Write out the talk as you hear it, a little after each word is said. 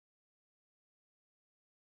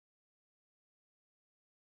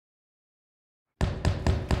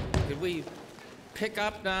we pick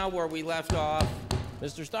up now where we left off?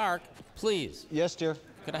 Mr. Stark, please. Yes, dear.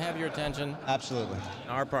 Could I have your attention? Absolutely.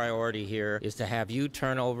 Our priority here is to have you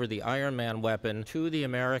turn over the Iron Man weapon to the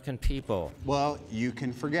American people. Well, you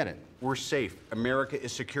can forget it. We're safe. America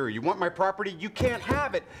is secure. You want my property? You can't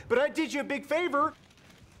have it. But I did you a big favor.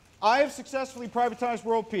 I have successfully privatized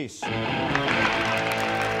world peace. We're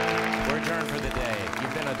adjourned for the day.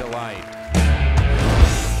 You've been a delight.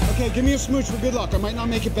 Okay, give me a smooch for good luck. I might not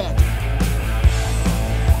make it back.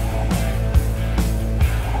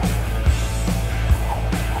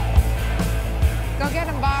 Go get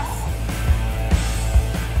him, boss.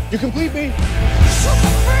 You complete me.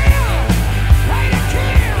 Super thrill! Way to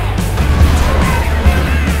kill!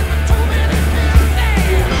 Too many damn!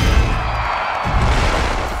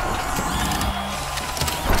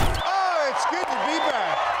 Oh, it's good to be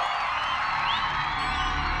back.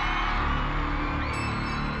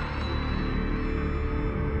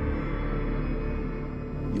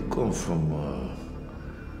 You come from a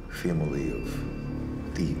family of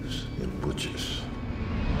thieves and butchers.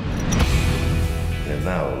 And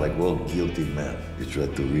now, like all guilty men, you try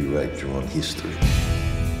to rewrite your own history.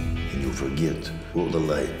 And you forget all the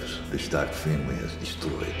lives the Stark family has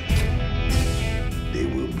destroyed. There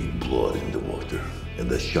will be blood in the water, and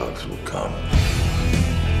the sharks will come.